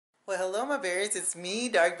Well, hello, my berries. It's me,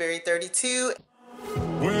 Darkberry32.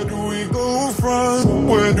 Where do we go from?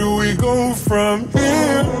 Where do we go from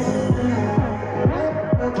here?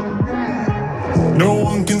 No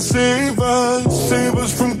one can save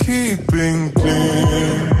us from keeping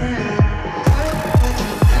clear.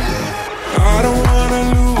 I don't wanna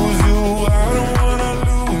lose you, I don't wanna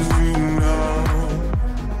lose you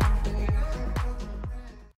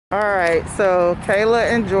now. Alright, so Kayla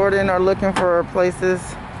and Jordan are looking for places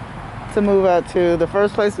to move out to. The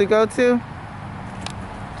first place we go to,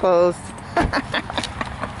 closed.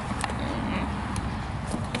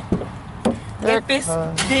 Get this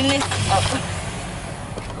business up.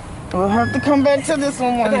 We'll have to come back to this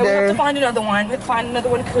one Okay, day. we'll have to find another one. We'll find another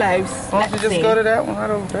one close. Why don't you just go to that one right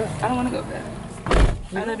over there? I don't want to go there.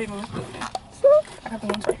 I love it more. I got the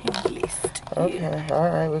ones right here on the list. Okay, Yeah.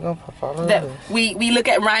 alright, we're gonna follow this. We look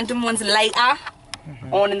at random ones later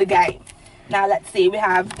on in the game. Now let's see, we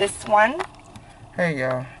have this one. Hey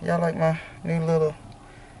y'all, y'all like my new little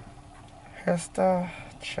hairstyle?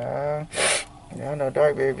 Child. Y'all know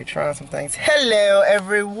Darkberry be trying some things. Hello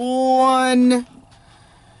everyone!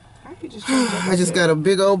 I just got a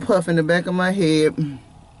big old puff in the back of my head.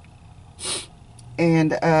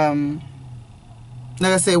 And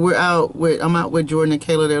like I said, I'm out with Jordan and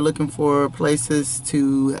Kayla. They're looking for places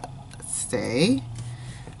to stay.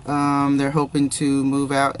 They're hoping to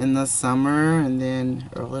move out in the summer, and then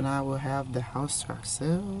Earl and I will have the house to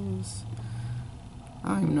ourselves. I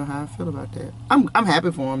don't even know how I feel about that. I'm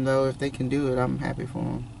happy for them though. If they can do it, I'm happy for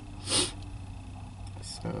them.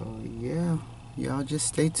 So yeah, y'all just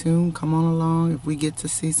stay tuned. Come on along. If we get to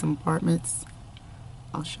see some apartments,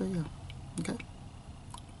 I'll show you. Okay.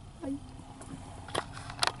 Bye.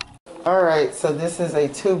 All right. So this is a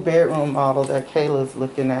 2-bedroom model that Kayla's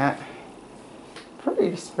looking at.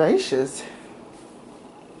 Pretty spacious.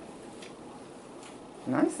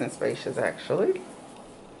 Nice and spacious, actually.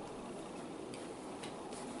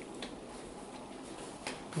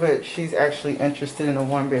 But she's actually interested in a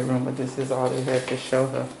 1-bedroom, but this is all they had to show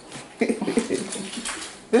her.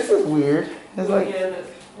 This is weird. It's like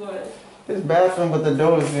this bathroom, but the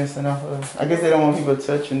door is missing off of. I guess they don't want people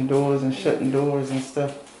touching doors and shutting doors and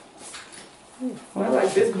stuff. I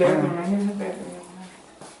like this bedroom right here. This bedroom.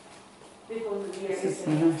 This is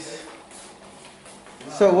nice.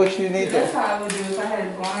 So what you need That's to... how I would do if I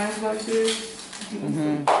had blinds like this.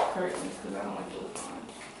 Curtains, because I don't like those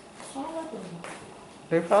blinds. I don't like those.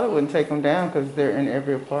 They probably wouldn't take them down because they're in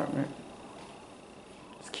every apartment.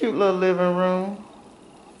 It's a cute little living room.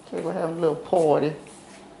 So we're having a little party.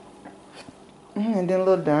 And then a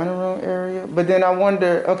little dining room area. But then I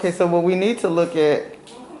wonder, okay, so what we need to look at...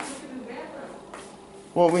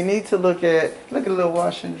 What we need to look at a little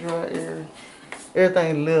wash and dry area.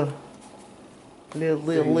 Everything little. Little.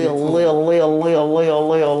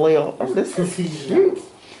 Oh, this is cute.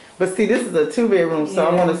 But see, this is a 2-bedroom, so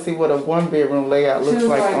I want to see what a 1-bedroom layout looks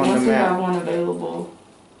like on the map. I want available.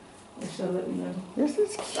 She'll let me know. This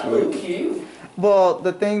is cute. That looks cute. Well,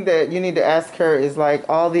 the thing that you need to ask her is like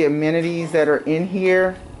all the amenities that are in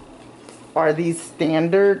here, are these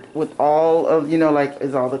standard with all of, you know, like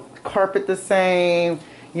is all the carpet the same?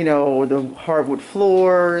 You know, the hardwood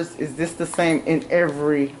floors, is this the same in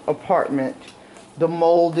every apartment? The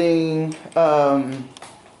molding,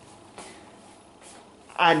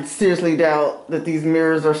 I seriously doubt that these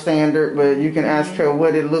mirrors are standard, but you can ask her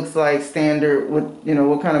what it looks like standard with, you know,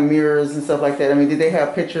 what kind of mirrors and stuff like that. I mean, did they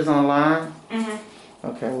have pictures online?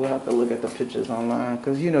 Okay, we'll have to look at the pictures online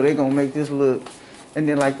because, you know, they're going to make this look. And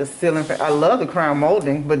then like the ceiling, I love the crown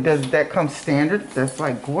molding, but does that come standard? That's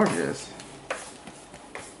like gorgeous.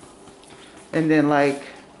 And then like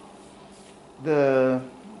the,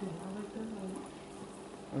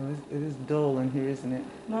 it is dull in here, isn't it?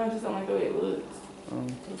 No, I just don't like the way it looks.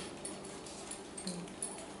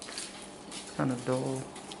 It's kind of dull.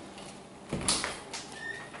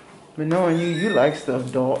 But knowing you, you like stuff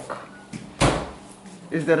dark.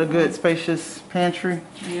 Is that a good spacious pantry?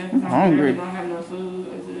 Yeah, I'm hungry. I don't have no food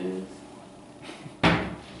as it is.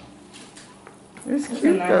 It's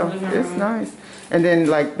cute though. It's nice. And then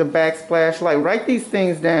like the backsplash, like write these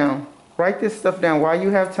things down. Write this stuff down while you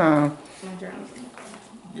have time.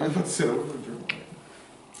 Yeah, let's sit over.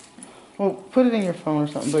 Well, put it in your phone or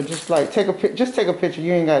something, but just like take a picture.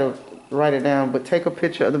 You ain't gotta write it down, but take a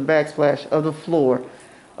picture of the backsplash of the floor,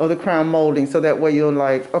 of the crown molding, so that way you're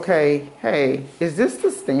like, okay, hey, is this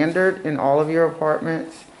the standard in all of your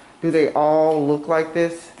apartments? Do they all look like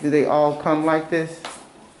this? Do they all come like this?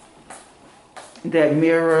 That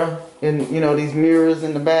mirror and, you know, these mirrors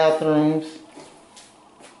in the bathrooms.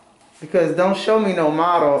 Because don't show me no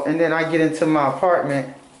model and then I get into my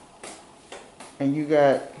apartment and you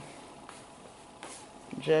got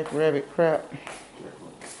Jackrabbit crap.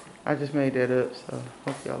 I just made that up, so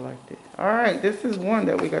hope y'all liked it. All right, this is one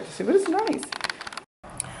that we got to see, but it's nice.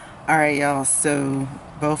 All right, y'all, so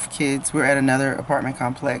both kids, we're at another apartment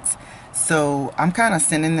complex. So I'm kind of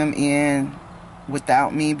sending them in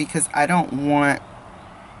without me because I don't want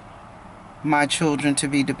my children to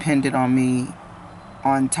be dependent on me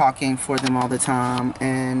on talking for them all the time.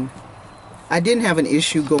 And I didn't have an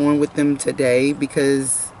issue going with them today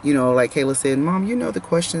because, you know, like Kayla said, Mom, you know the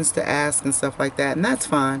questions to ask and stuff like that. And that's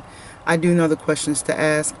fine. I do know the questions to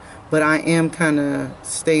ask, but I am kind of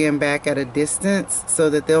staying back at a distance so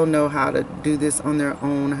that they'll know how to do this on their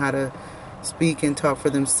own, how to speak and talk for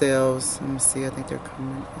themselves. Let me see, I think they're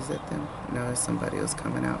coming. Is that them? No, it's somebody else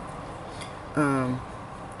coming out.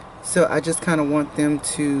 So I just kind of want them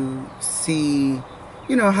to see,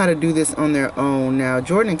 you know, how to do this on their own. Now,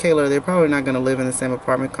 Jordan and Kayla, they're probably not going to live in the same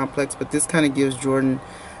apartment complex, but this kind of gives Jordan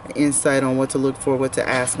insight on what to look for, what to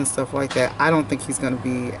ask, and stuff like that. I don't think he's going to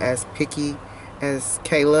be as picky as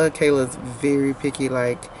Kayla. Kayla's very picky,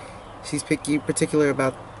 like, she's picky, particular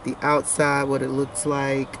about the outside, what it looks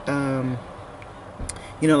like.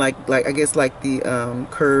 You know, like I guess like the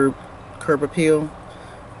curb appeal.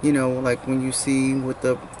 You know, like when you see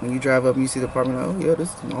when you drive up and you see the apartment, oh yeah,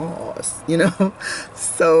 this is nice, you know.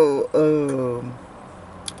 So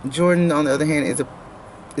Jordan, on the other hand,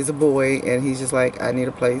 is a boy, and he's just like, I need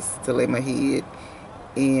a place to lay my head.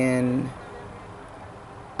 And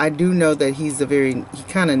I do know that he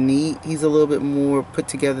kind of neat. He's a little bit more put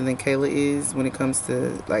together than Kayla is when it comes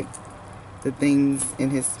to like the things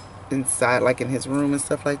inside, like in his room and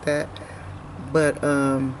stuff like that. But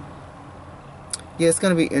yeah, it's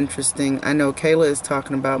going to be interesting. I know Kayla is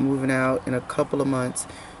talking about moving out in a couple of months.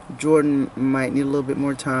 Jordan might need a little bit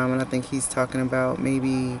more time, and I think he's talking about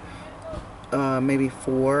maybe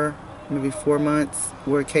 4 months,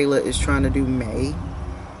 where Kayla is trying to do May.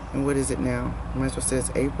 And what is it now? I might as well say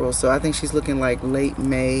it's April. So I think she's looking like late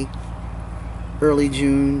May, early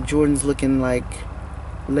June. Jordan's looking like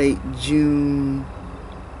late June,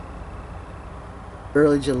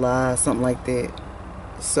 early July, something like that.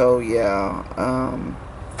 So yeah,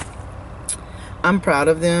 I'm proud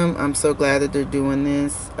of them. I'm so glad that they're doing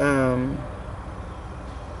this.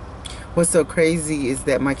 What's so crazy is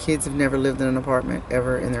that my kids have never lived in an apartment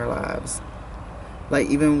ever in their lives.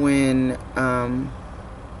 Like, even when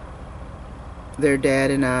their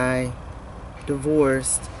dad and I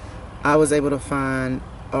divorced, I was able to find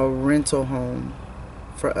a rental home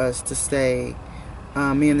for us to stay.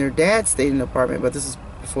 Me and their dad stayed in an apartment, but this is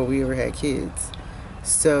before we ever had kids.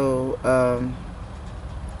 So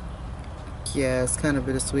yeah, it's kind of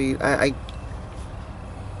bittersweet. I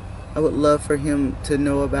would love for him to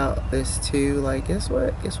know about this too. Like, guess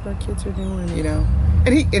what our kids are doing, you know.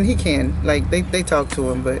 And he can, like, they talk to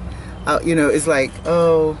him, but you know, it's like,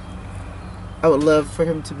 oh, I would love for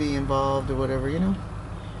him to be involved or whatever, you know.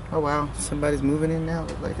 Oh wow, somebody's moving in now.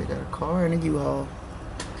 Look like they got a car and a U-Haul.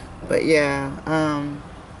 But yeah,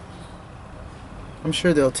 I'm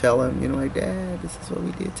sure they'll tell him, you know, like, Dad, this is what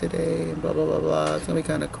we did today, and blah, blah, blah, blah. It's going to be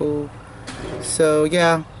kind of cool. So,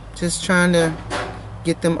 yeah, just trying to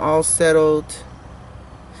get them all settled.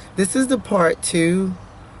 This is the part, too,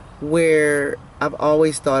 where I've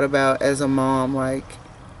always thought about as a mom, like,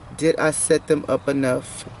 did I set them up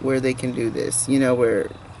enough where they can do this? You know,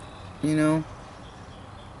 where, you know,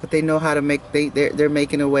 but they know how to make, they're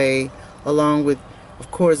making a way, along with, of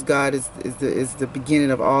course, God is the beginning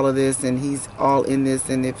of all of this, and He's all in this.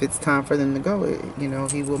 And if it's time for them to go, you know,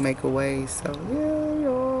 He will make a way. So yeah,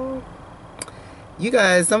 y'all. You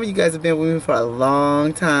guys, some of you guys have been with me for a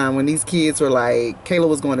long time. When these kids were like, Kayla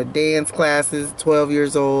was going to dance classes, 12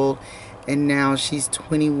 years old, and now she's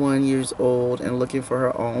 21 years old and looking for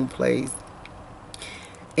her own place.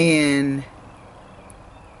 And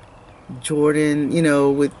Jordan, you know,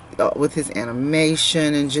 with his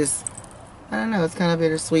animation and just, I don't know, it's kind of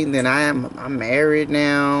bittersweet. And then I'm married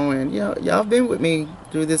now, and you know, y'all been with me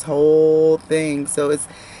through this whole thing. So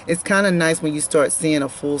it's kind of nice when you start seeing a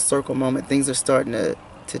full circle moment. Things are starting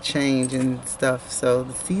to change and stuff. So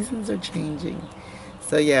the seasons are changing.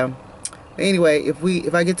 So yeah. Anyway,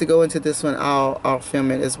 if I get to go into this one, I'll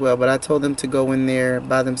film it as well. But I told them to go in there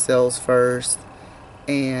by themselves first,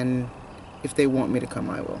 and if they want me to come,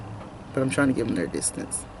 I will. But I'm trying to give them their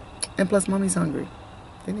distance. And plus, Mommy's hungry.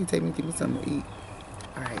 They need to take me, give me something to eat.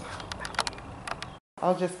 All right.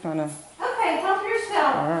 I'll just kind of. Okay, help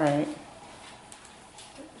yourself. All right.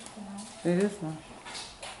 It is nice.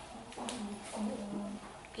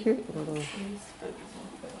 Cute little.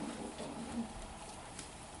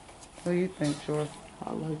 What do you think, George?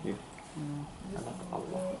 I like it. I like it a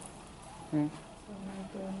lot.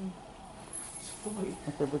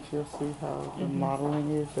 Okay, but you'll see how the modeling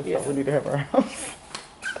is. That's what we need to have our house.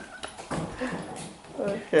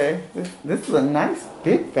 Okay, this is a nice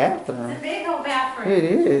big bathroom. It's a big old bathroom. It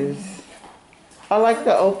is. I like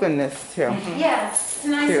the openness too. Yes, it's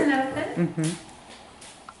nice Cute. and open. Mhm.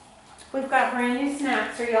 We've got brand new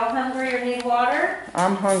snacks. Are y'all hungry or need water?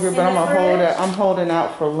 I'm hungry, In but the fridge? I'm holding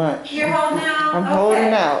out for lunch. You're holding out? I'm Okay.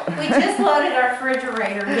 holding out. We just loaded our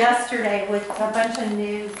refrigerator yesterday with a bunch of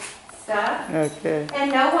new stuff. Okay.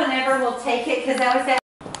 And no one ever will take it because I was at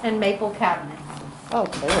and maple cabinets. Oh,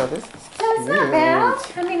 Kayla, this is So it's not bad.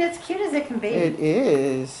 I mean, it's cute as it can be. It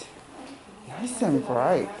is. Nice and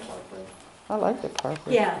bright. I like the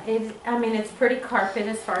carpet. Yeah, I mean, it's pretty carpet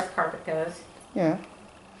as far as carpet goes. Yeah.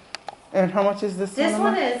 And how much is this This one?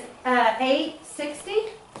 one is $860.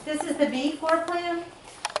 This is the B floor plan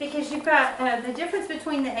because you've got the difference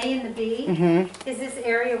between the A and the B is this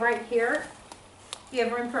area right here. You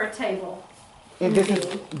have room for a table. And in this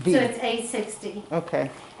the is B. B. So it's $860. Okay.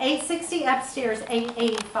 $860 upstairs,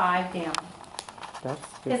 $885 down. That's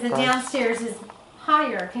good. Because the price. downstairs is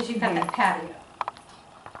higher because you've got that patio.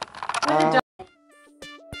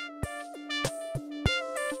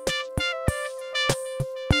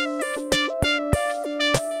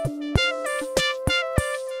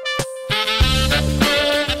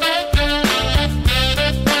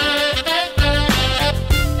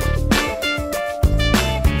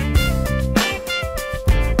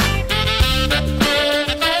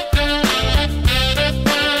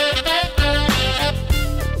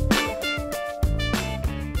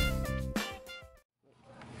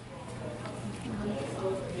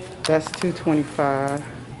 That's $225.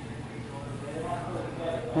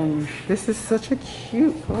 This is such a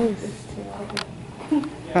cute place.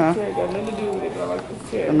 Huh? It got nothing to do with it, but I like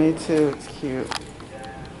this chair. Me too. It's cute.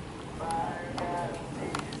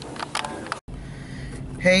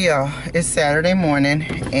 Hey y'all, it's Saturday morning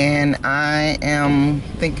and I am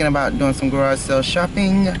thinking about doing some garage sale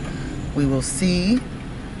shopping. We will see.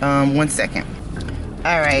 1 second.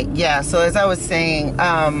 All right, yeah, so as I was saying,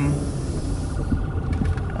 oh,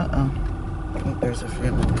 there's a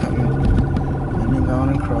funeral coming. Let me go on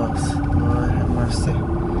and cross. Lord have mercy.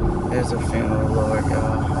 There's a funeral, Lord,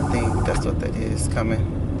 y'all. I think that's what that is coming.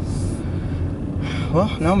 Well,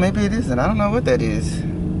 no, maybe it isn't. I don't know what that is.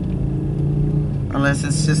 Unless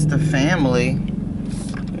it's just a family.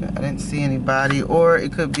 I didn't see anybody. Or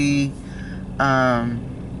it could be, you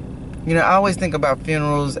know, I always think about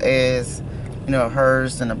funerals as, you know,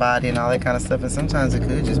 hearse and a body and all that kind of stuff. And sometimes it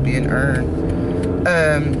could just be an urn.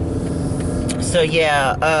 So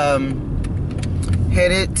yeah,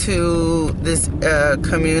 headed to this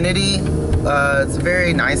community. It's a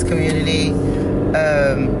very nice community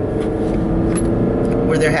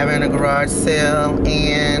where they're having a garage sale,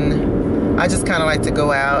 and I just kind of like to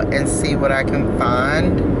go out and see what I can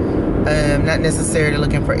find. Not necessarily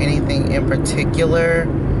looking for anything in particular,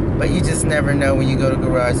 but you just never know when you go to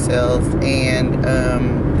garage sales. And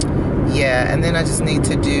yeah, and then I just need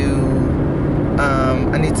to do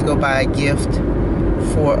I need to go buy a gift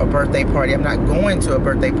for a birthday party. I'm not going to a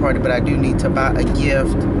birthday party, but I do need to buy a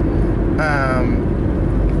gift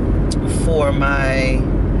for my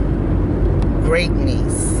great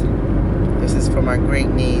niece. This is for my great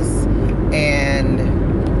niece, and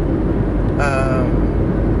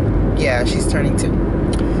yeah, she's turning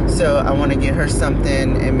 2. So I want to get her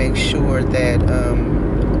something and make sure that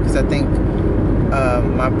because I think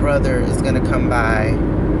my brother is gonna come by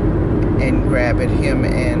and grab it. Him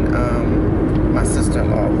and my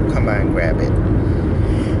sister-in-law will come by and grab it.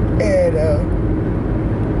 And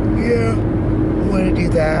yeah, I want to do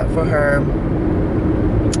that for her.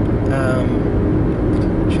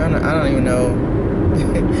 I don't even know.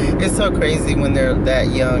 It's so crazy when they're that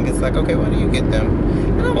young. It's like, okay, what do you get them?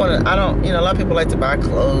 And you know, a lot of people like to buy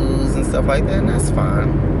clothes and stuff like that, and that's fine.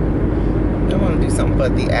 I want to do something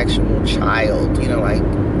but the actual child, you know, like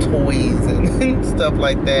toys and stuff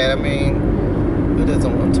like that. I mean, who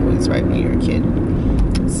doesn't want toys, right, when you're a kid?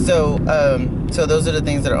 So, so those are the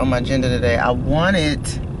things that are on my agenda today. I wanted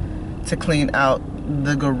to clean out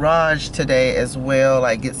the garage today as well,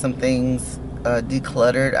 like get some things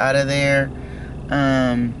decluttered out of there.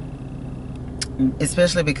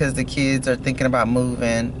 Especially because the kids are thinking about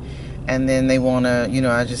moving, and then they want to, you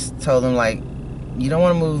know, I just told them, like, you don't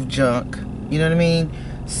want to move junk, you know what I mean?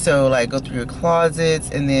 So, like, go through your closets,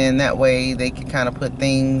 and then that way they can kind of put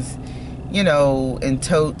things, you know, in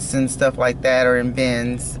totes and stuff like that, or in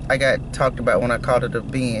bins. I got talked about when I called it a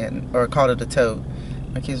bin, or called it a tote.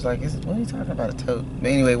 My kids were like, what are you talking about, a tote? But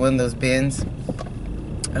anyway, one of those bins.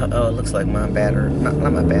 Uh-oh, it looks like my battery, not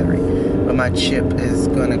my battery, but my chip is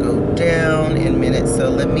gonna go down in minutes. So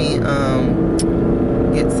let me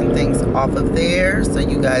get some things off of there so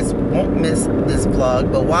you guys won't miss this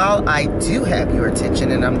vlog. But while I do have your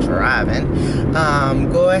attention and I'm driving,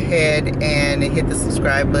 go ahead and hit the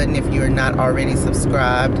subscribe button if you're not already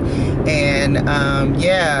subscribed. And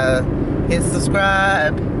yeah, hit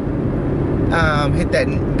subscribe. Hit that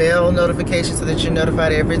bell notification so that you're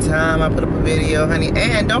notified every time I put up a video, honey.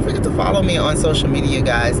 And don't forget to follow me on social media,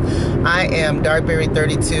 guys. I am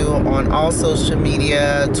Darkberry32 on all social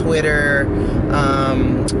media, Twitter,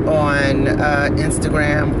 on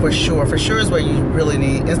Instagram for sure. For sure is where you really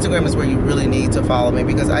need, Instagram is where you really need to follow me,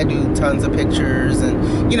 because I do tons of pictures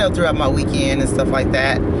and, you know, throughout my weekend and stuff like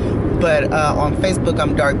that. But on Facebook,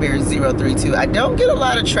 I'm Darkberry032. I don't get a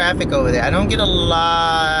lot of traffic over there. I don't get a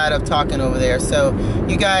lot of talking over there. So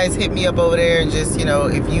you guys hit me up over there, and just, you know,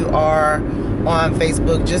 if you are on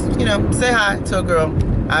Facebook, just, you know, say hi to a girl.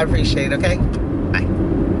 I appreciate it, okay? Bye.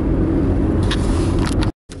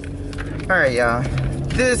 All right, y'all.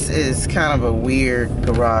 This is kind of a weird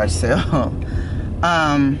garage sale.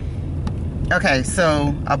 Okay,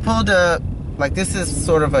 so I pulled up, like, this is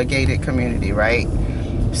sort of a gated community, right?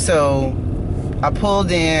 So I pulled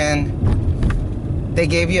in, they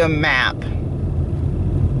gave you a map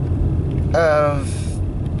of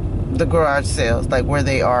the garage sales, like where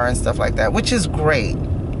they are and stuff like that, which is great.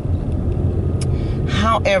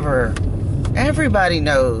 However, everybody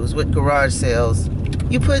knows with garage sales,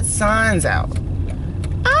 you put signs out.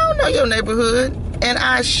 I don't know your neighborhood, and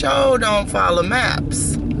I sure don't follow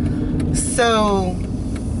maps. So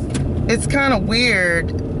it's kind of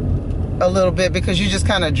weird a little bit, because you just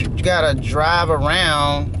kind of gotta drive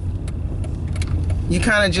around. You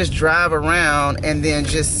kind of just drive around and then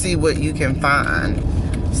just see what you can find.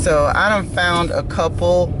 So I done found a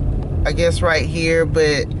couple, I guess, right here,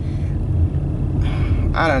 but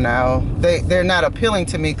I don't know. They're not appealing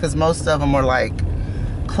to me, because most of them are like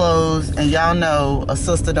clothes, and y'all know a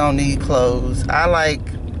sister don't need clothes. I like,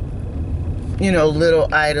 you know, little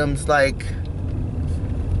items like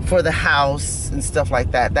for the house and stuff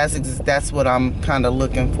like that. That's what I'm kind of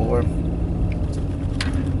looking for.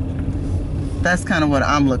 That's kind of what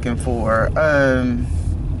I'm looking for.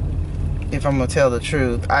 If I'm gonna tell the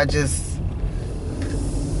truth, I don't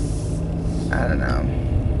know.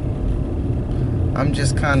 I'm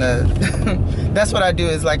just kind of that's what I do,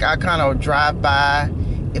 is like I kind of drive by.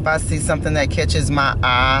 If I see something that catches my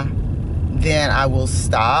eye, then I will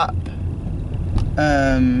stop.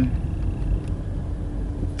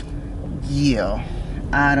 Yeah,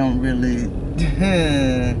 I don't really,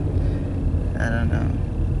 I don't know.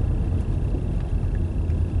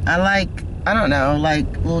 I don't know, like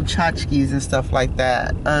little tchotchkes and stuff like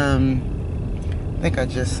that. I think I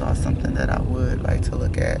just saw something that I would like to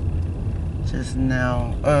look at just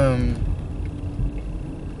now.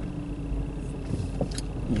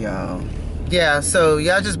 Y'all. Yeah, so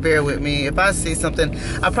y'all just bear with me. If I see something,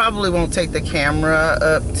 I probably won't take the camera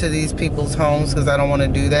up to these people's homes, because I don't want to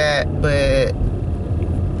do that. But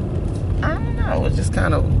I don't know, it's just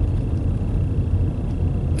kind of,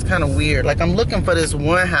 it's kind of weird. Like, I'm looking for this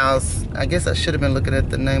one house. I guess I should have been looking at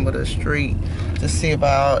the name of the street to see if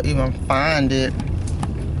I'll even find it.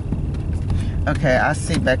 Okay, I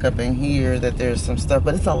see back up in here that there's some stuff,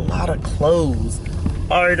 but it's a lot of clothes.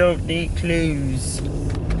 I don't need clothes.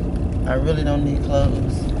 I really don't need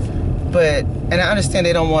clothes. But, and I understand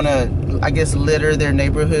they don't want to, I guess, litter their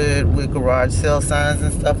neighborhood with garage sale signs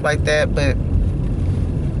and stuff like that, but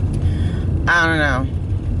I don't know.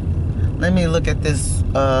 Let me look at this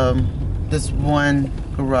this one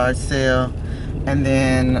garage sale, and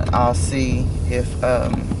then I'll see if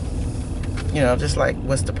you know, just like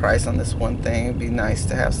what's the price on this one thing. It'd be nice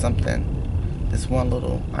to have something, this one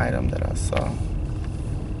little item that I saw.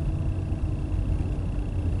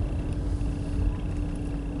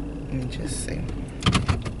 Let me just see.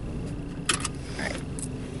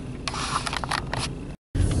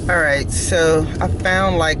 Alright, so I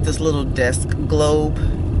found like this little desk globe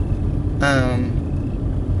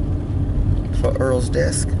for Earl's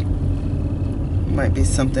desk. Might be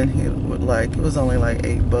something he would like. It was only like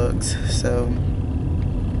 $8, so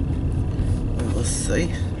we'll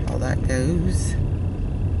see how that goes.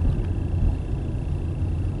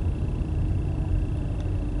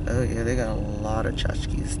 Oh yeah, they got a lot of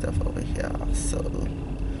tchotchke stuff over here, so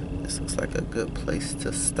this looks like a good place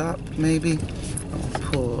to stop, maybe. I'm gonna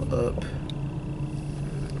pull up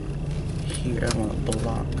here. I want to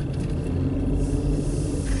block.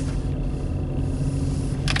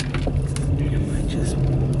 I might just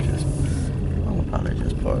I'm gonna probably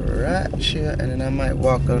just park right here, and then I might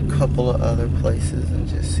walk a couple of other places and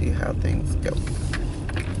just see how things go.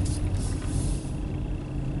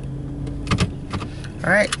 All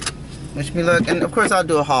right. Wish me luck. And of course I'll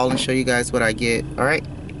do a haul and show you guys what I get. Alright?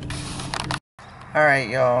 Alright,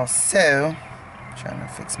 y'all. So, I'm trying to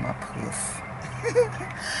fix my poof.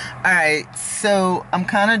 Alright, so I'm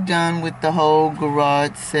kind of done with the whole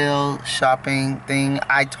garage sale shopping thing.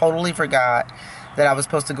 I totally forgot that I was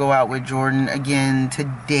supposed to go out with Jordan again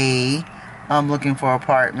today. I'm looking for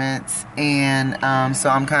apartments. And so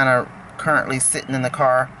I'm kind of currently sitting in the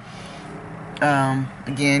car.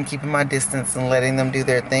 Again, keeping my distance and letting them do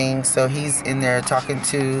their thing. So he's in there talking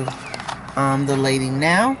to the lady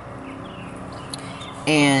now.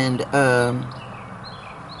 And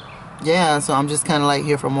yeah, so I'm just kind of like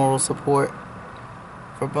here for moral support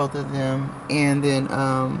for both of them. And then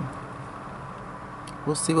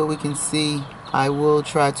we'll see what we can see. I will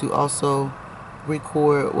try to also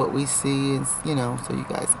record what we see, and you know, so you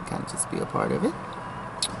guys can kind of just be a part of it,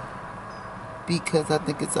 because I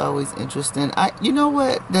think it's always interesting. You know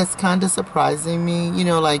what, that's kind of surprising me, you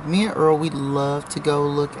know, like me and Earl, we love to go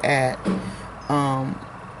look at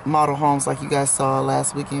model homes like you guys saw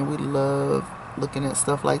last weekend. We love looking at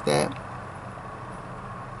stuff like that.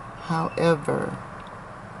 However,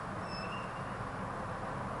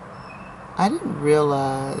 I didn't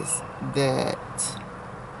realize that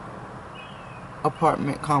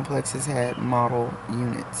apartment complexes had model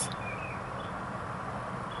units.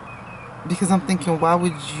 Because I'm thinking, why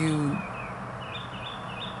would you...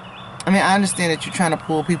 I mean, I understand that you're trying to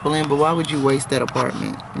pull people in, but why would you waste that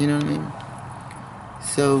apartment? You know what I mean?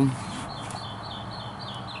 So,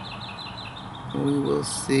 we will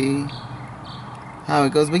see how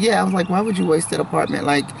it goes. But yeah, I was like, why would you waste that apartment?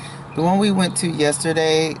 Like, the one we went to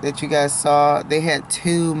yesterday that you guys saw, they had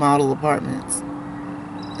 2 model apartments.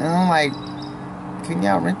 And I'm like, can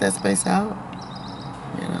y'all rent that space out?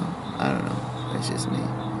 You know, I don't know. That's just me.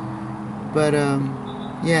 But,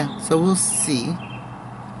 yeah, so we'll see.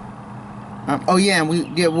 Oh yeah, and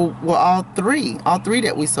well, all three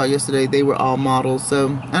that we saw yesterday, they were all models. So I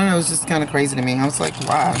don't know, it's just kind of crazy to me. I was like,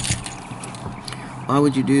 why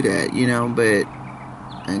would you do that? You know, but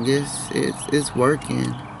I guess it's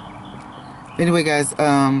working. Anyway, guys,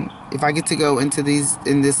 if I get to go into this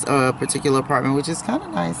particular apartment, which is kind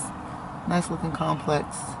of nice looking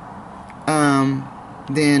complex,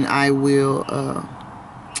 then I will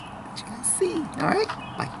let you guys see. All right,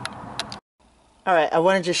 bye. Alright, I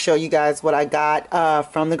want to just show you guys what I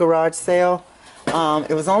got from the garage sale.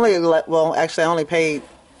 It was only, well, actually I only paid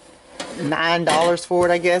 $9 for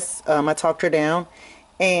it, I guess. I talked her down.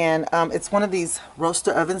 And it's one of these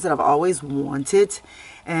roaster ovens that I've always wanted.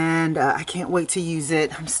 And I can't wait to use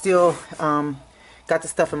it. I'm still got the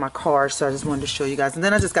stuff in my car, so I just wanted to show you guys. And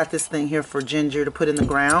then I just got this thing here for Ginger to put in the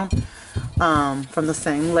ground from the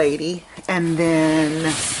same lady. And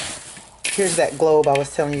then here's that globe I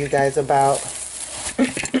was telling you guys about.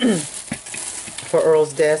 For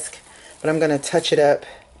Earl's desk, but I'm gonna touch it up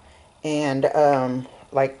and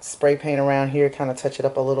like spray paint around here, kind of touch it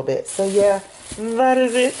up a little bit. So yeah, that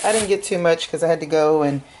is it. I didn't get too much because I had to go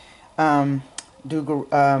and I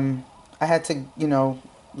had to, you know,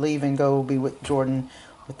 leave and go be with Jordan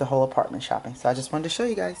with the whole apartment shopping. So I just wanted to show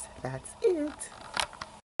you guys. That's it.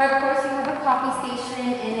 Of course, you have a coffee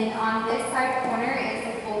station, and then on this side corner is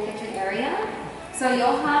the full kitchen area. So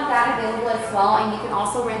you'll have that available as well, and you can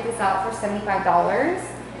also rent this out for $75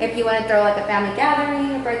 if you want to throw like a family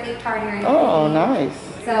gathering, a birthday party, or anything. Oh, nice.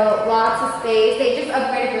 So lots of space. They just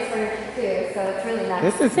upgraded this furniture too, so it's really nice.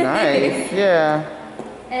 This is nice, yeah.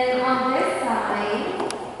 And on this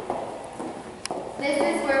side, this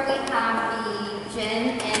is where we have the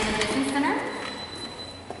gym and the business center.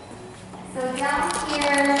 So down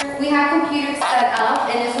here, we have computers set up,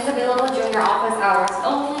 and this is available during your office hours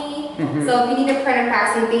only. So if you need to print and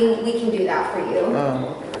fax anything, we can do that for you.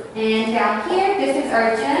 And down here, this is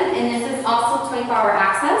our gym, and this is also 24-hour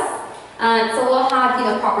access. So we'll have, you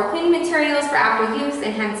know, proper cleaning materials for after use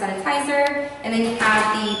and hand sanitizer, and then you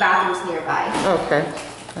have the bathrooms nearby. Okay.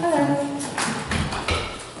 Hello.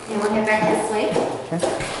 And we'll head back this way. Okay.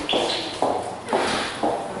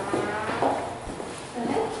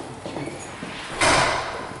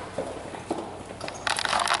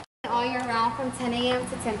 All year round from 10 a.m.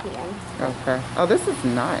 to 10 p.m. Okay. Oh, this is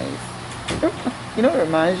nice. You know, it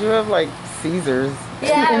reminds you of like Caesar's.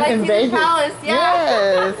 Yeah, like in Caesar's Vegas. Palace. Yeah.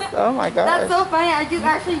 Yes. Oh my gosh. That's so funny. I just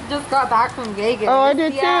actually got back from Vegas. Oh, I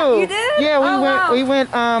did too. You did? Yeah, we went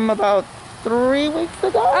about 3 weeks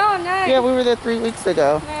ago. Oh, nice. Yeah, we were there 3 weeks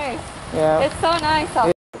ago. Nice. Yeah. It's so nice.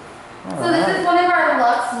 So this is one of our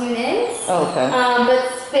luxe units. Oh, okay. But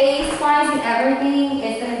space-wise and everything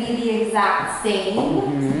is going to be the exact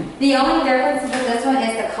same. The only difference with this one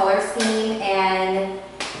is the color scheme and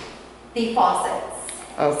the faucets.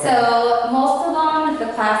 Okay. So most of them,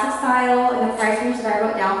 the classic style and the price range that I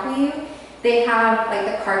wrote down for you, they have like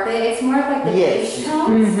the carpet. It's more of like the beige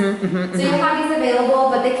tones. So you'll have these available,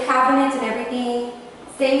 but the cabinets and everything,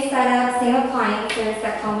 same setup, same appliances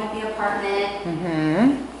that come with the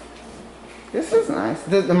apartment. This is nice.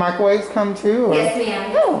 Does the microwaves come too? Or? Yes,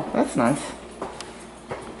 ma'am. Oh, that's nice.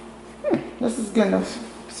 This is good enough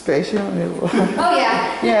space. You don't need a little. Oh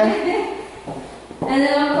yeah. Yeah. And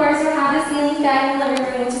then of course you'll have the ceiling fan in the living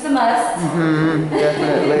room, which is a must.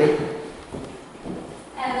 Definitely.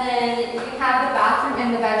 And then you have the bathroom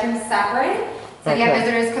and the bedroom separate. So if you have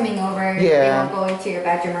visitors coming over, they won't go into your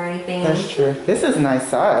bedroom or anything. That's true. This is a nice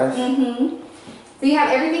size. So you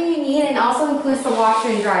have everything you need, and also includes the washer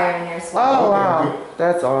and dryer in there as well. Oh wow,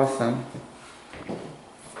 that's awesome.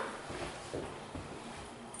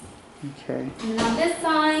 Okay. And on this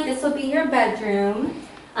side, this will be your bedroom.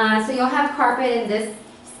 So you'll have carpet in this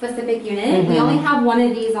specific unit. We only have one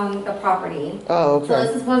of these on the property. Oh, okay. So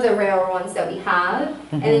this is one of the rare ones that we have.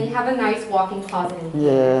 And then you have a nice walk-in closet in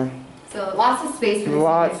here. Yeah. So lots of space for this.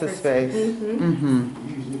 Lots of space.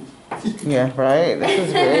 Yeah, right. This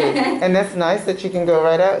is great. And that's nice that you can go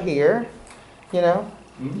right out here. You know.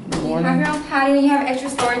 You have your own patio. You have extra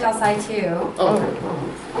storage outside too.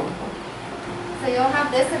 So you'll have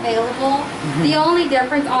this available. The only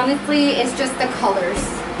difference, honestly, is just the colors.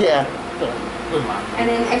 Yeah. And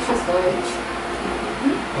then extra storage.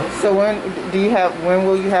 So when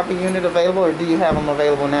will you have a unit available, or do you have them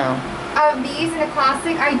available now? These in the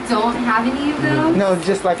classic, I don't have any of them. No,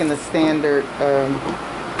 just like in the standard.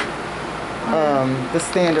 The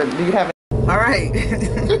standard. Do you have? All right.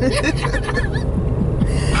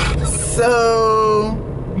 So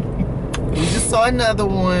we just saw another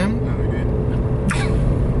one.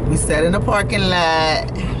 We sat in the parking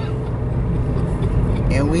lot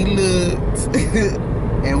and we looked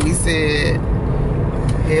and we said,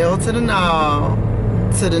 hell to the no,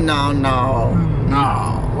 to the no, no.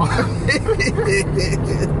 No.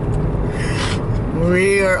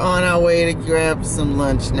 We are on our way to grab some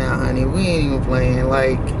lunch now, honey. We ain't even playing.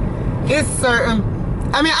 Like, it's certain,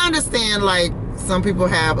 I mean, I understand, like, some people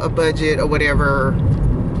have a budget or whatever,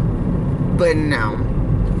 but no.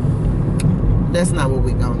 That's not what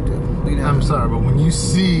we gonna do. I'm sorry, but when you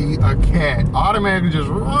see a cat automatically just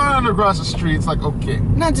run across the street, it's like, okay.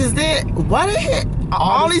 Not just that. Why the heck?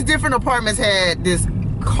 All these different apartments had this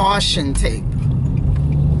caution tape.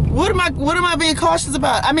 What am I being cautious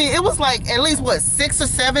about? I mean, it was like at least what, 6 or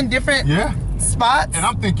 7 different spots. And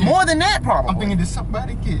I'm thinking more than that probably. I'm thinking, did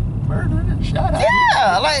somebody get murdered and shot at?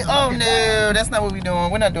 Yeah, like, oh no, that's not what we're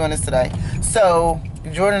doing. We're not doing this today. So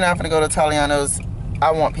Jordan and I are gonna go to Italiano's. I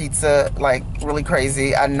want pizza like really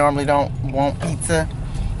crazy. I normally don't want pizza,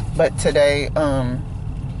 but today,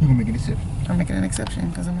 You gonna make an exception? I'm making an exception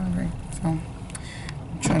because I'm hungry. So I'm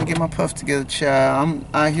trying to get my puff together, child. I'm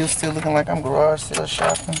out here still looking like I'm garage sale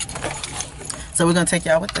shopping. So we're gonna take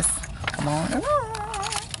y'all with us. Come on.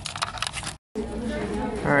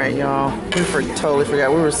 All right, y'all. We totally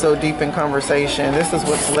forgot. We were so deep in conversation. This is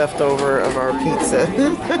what's left over of our pizza.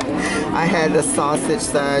 I had the sausage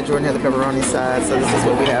side. Jordan had the pepperoni side. So this is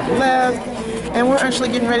what we have left. And we're actually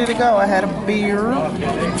getting ready to go. I had a beer.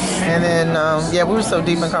 And then, yeah, we were so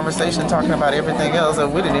deep in conversation talking about everything else that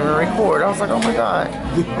we didn't even record. I was like, oh my God.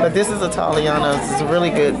 But this is Italiano's. It's a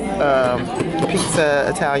really good pizza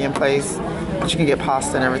Italian place. But you can get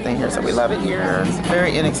pasta and everything here. So we love it here. It's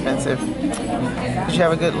very inexpensive. Did you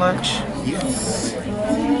have a good lunch? Yes.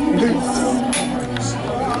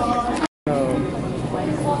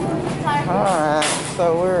 Alright,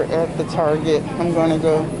 so we're at the Target. I'm gonna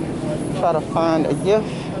go try to find a gift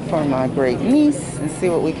for my great niece and see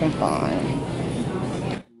what we can find.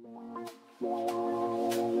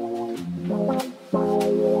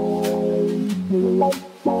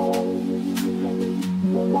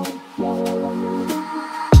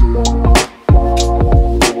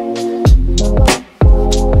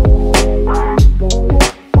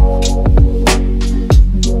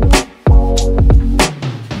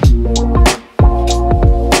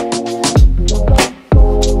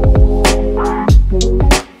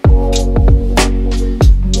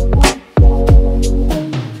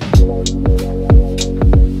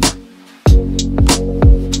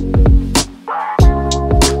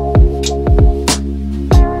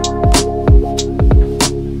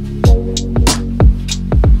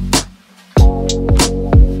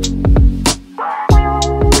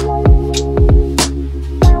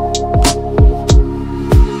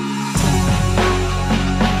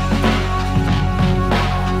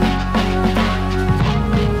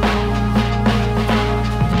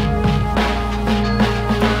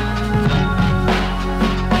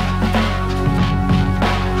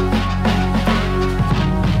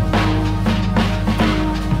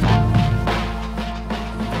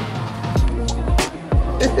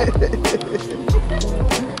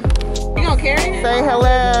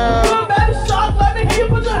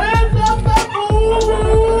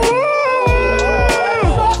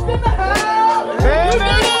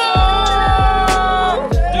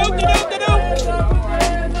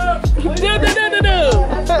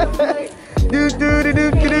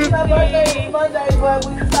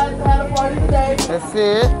 That's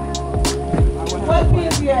it. What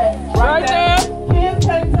Kenzie at? Right there. Kim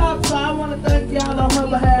takes off, so I want to thank y'all on her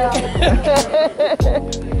behalf.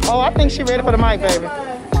 Oh, I think she ready for the mic, baby.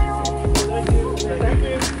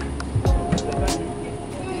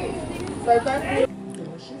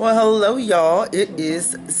 Well, hello, y'all. It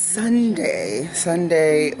is Sunday.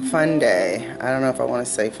 Sunday fun day. I don't know if I want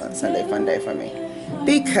to say Sunday fun day for me.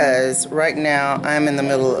 Because right now I'm in the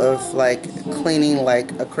middle of like cleaning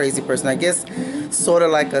like a crazy person. I guess sort of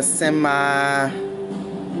like a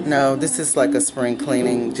no, this is like a spring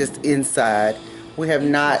cleaning just inside. We have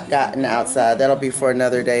not gotten outside. That'll be for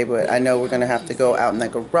another day, but I know we're gonna have to go out in the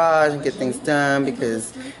garage and get things done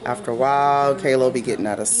because after a while Kayla will be getting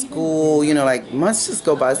out of school. You know, like months just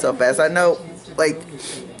go by so fast. I know, like,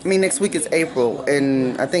 I mean, next week is April,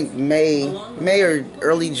 and I think May or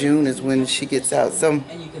early June is when she gets out. So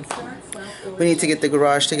we need to get the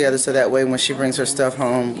garage together so that way when she brings her stuff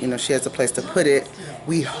home, you know, she has a place to put it.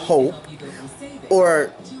 We hope,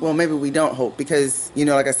 or well, maybe we don't hope, because, you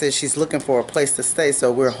know, like I said, she's looking for a place to stay.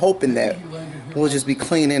 So we're hoping that we'll just be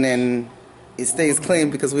cleaning and it stays clean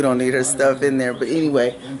because we don't need her stuff in there. But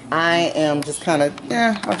anyway, I am just kind of,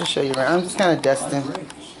 I'll just show you around. I'm just kind of dusting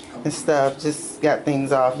and stuff. Just got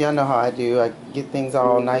things off. Y'all know how I do. I get things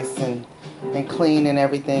all nice and clean and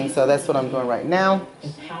everything. So that's what I'm doing right now.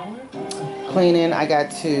 Cleaning.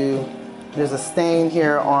 There's a stain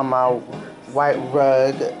here on my white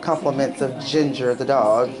rug, compliments of Ginger the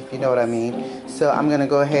dog, if you know what I mean. So I'm gonna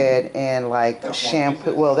go ahead and like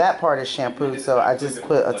shampoo. Well, that part is shampooed, so I just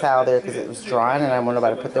put a towel there because it was drying and I want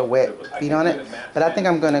nobody to put their wet feet on it. But I think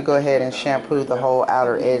I'm gonna go ahead and shampoo the whole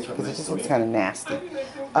outer edge because it just looks kind of nasty.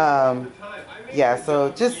 Yeah, so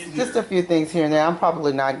just a few things here and there. I'm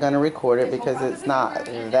probably not gonna record it because it's not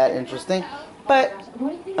that interesting. But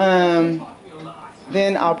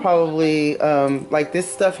then I'll probably, like this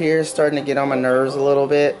stuff here is starting to get on my nerves a little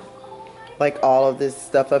bit. Like all of this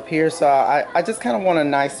stuff up here. So I just kind of want a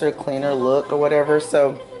nicer, cleaner look or whatever.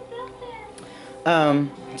 So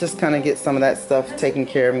just kind of get some of that stuff taken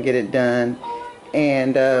care of and get it done.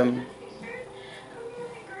 And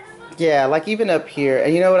yeah, like even up here.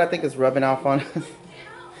 And you know what I think is rubbing off on us?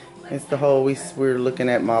 It's the whole, we're looking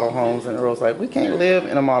at model homes and Earl's like, we can't live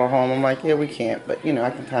in a model home. I'm like, yeah, we can't. But, you know,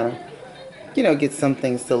 I can kind of, you know, get some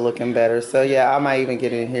things still looking better. So yeah, I might even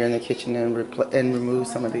get in here in the kitchen and remove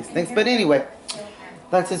some of these things. But anyway,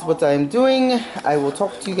 that's just what I'm doing. I will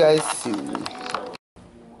talk to you guys soon.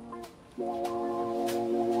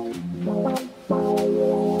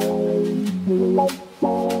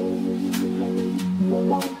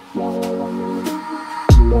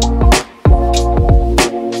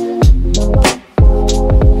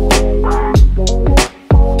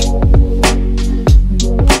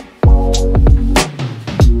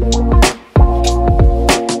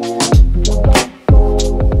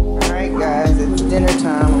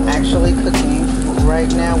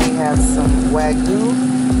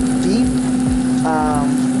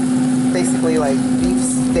 Basically like beef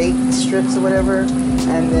steak strips or whatever,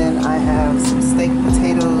 and then I have some steak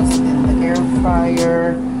potatoes in the air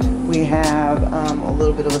fryer. We have a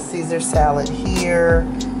little bit of a Caesar salad here,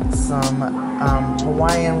 some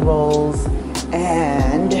Hawaiian rolls,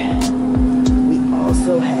 and we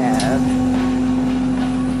also have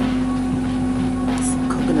some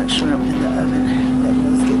coconut shrimp in the oven. That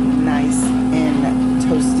those get nice and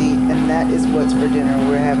toasty, and that is what's for dinner.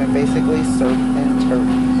 We're having basically surf and turf.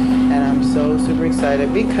 And I'm so super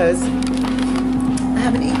excited because I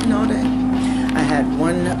haven't eaten all day. I had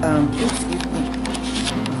one, excuse me,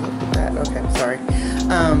 look at that, okay, sorry.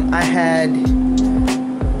 I had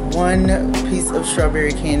one piece of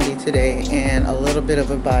strawberry candy today and a little bit of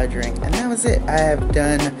a bar drink, and that was it. I have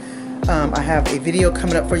done, I have a video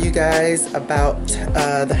coming up for you guys about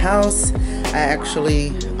the house. I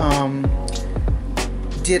actually,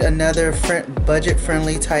 did another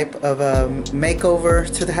budget-friendly type of makeover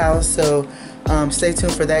to the house, so stay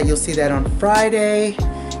tuned for that. You'll see that on Friday.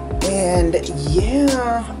 And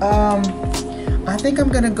yeah, I think I'm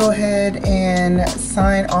gonna go ahead and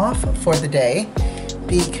sign off for the day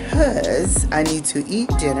because I need to eat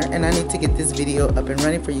dinner and I need to get this video up and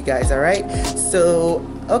running for you guys. All right, so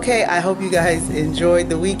okay, I hope you guys enjoyed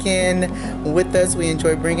the weekend with us. We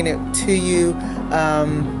enjoyed bringing it to you.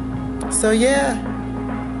 So yeah,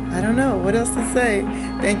 I don't know what else to say.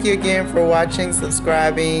 Thank you again for watching,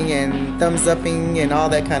 subscribing, and thumbs upping, and all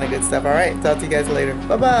that kind of good stuff. All right, talk to you guys later.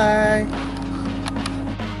 Bye-bye.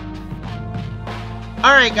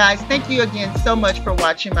 All right, guys, thank you again so much for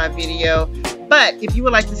watching my video. But if you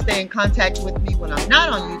would like to stay in contact with me when I'm not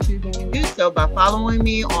on YouTube, you can do so by following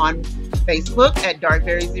me on Facebook at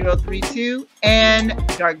Darkberry032 and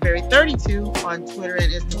Darkberry32 on Twitter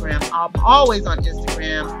and Instagram. I'm always on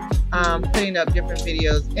Instagram putting up different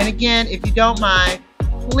videos. And again, if you don't mind,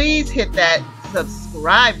 please hit that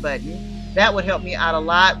subscribe button. That would help me out a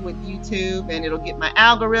lot with YouTube, and it'll get my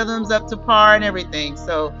algorithms up to par and everything.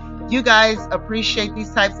 So if you guys appreciate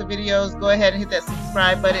these types of videos, go ahead and hit that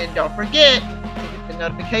subscribe button, and don't forget to hit the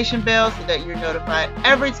notification bell so that you're notified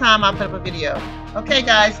every time I put up a video. Okay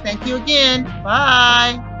guys, thank you again.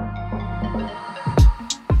 Bye.